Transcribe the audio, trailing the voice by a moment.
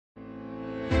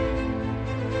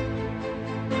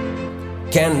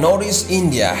Can Northeast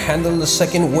India handle the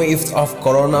second wave of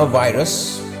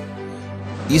coronavirus?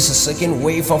 Is the second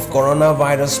wave of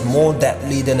coronavirus more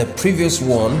deadly than the previous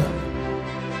one?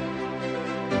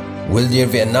 Will there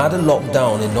be another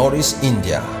lockdown in Northeast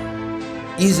India?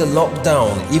 Is a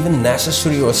lockdown even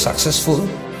necessary or successful?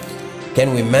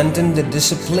 Can we maintain the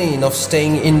discipline of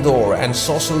staying indoor and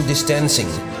social distancing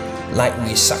like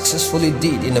we successfully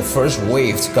did in the first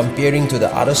wave comparing to the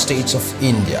other states of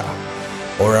India?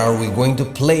 Or are we going to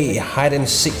play hide and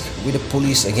seek with the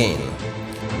police again?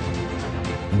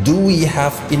 Do we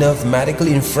have enough medical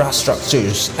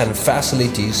infrastructures and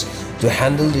facilities to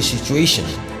handle the situation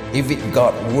if it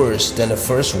got worse than the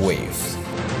first wave?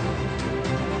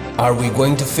 Are we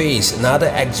going to face another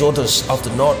exodus of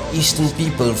the northeastern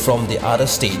people from the other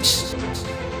states?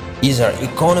 Is our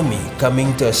economy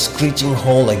coming to a screeching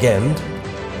halt again?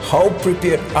 How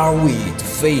prepared are we to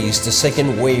face the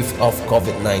second wave of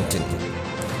COVID-19?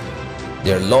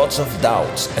 There are lots of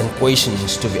doubts and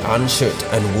questions to be answered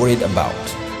and worried about.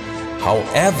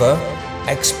 However,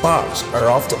 experts are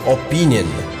of the opinion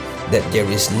that there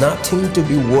is nothing to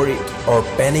be worried or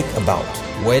panic about,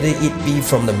 whether it be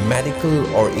from the medical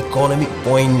or economic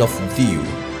point of view.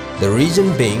 The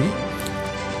reason being,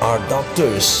 our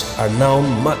doctors are now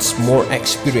much more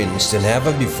experienced than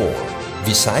ever before.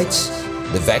 Besides,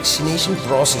 the vaccination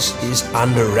process is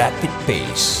under rapid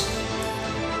pace.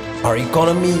 Our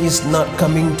economy is not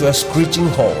coming to a screeching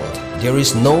halt. There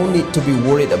is no need to be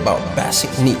worried about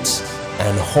basic needs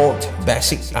and hoard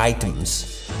basic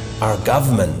items. Our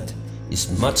government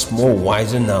is much more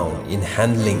wiser now in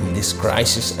handling this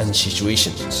crisis and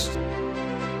situations.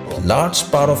 A large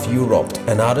part of Europe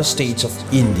and other states of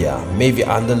India may be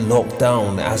under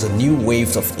lockdown as a new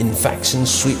wave of infection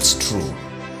sweeps through.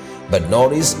 But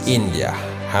Northeast India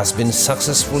has been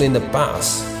successful in the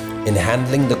past in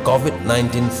handling the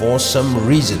COVID-19 for some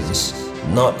reasons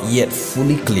not yet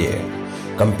fully clear,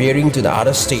 comparing to the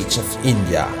other states of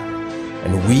India,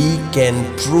 and we can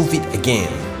prove it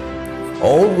again.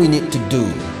 All we need to do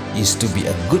is to be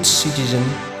a good citizen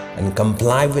and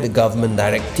comply with the government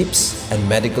directives and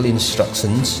medical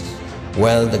instructions,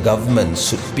 while the government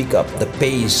should pick up the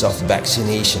pace of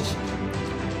vaccination.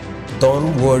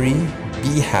 Don't worry,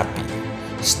 be happy,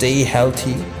 stay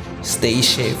healthy, stay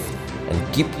safe,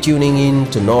 and keep tuning in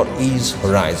to Northeast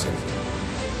Horizon.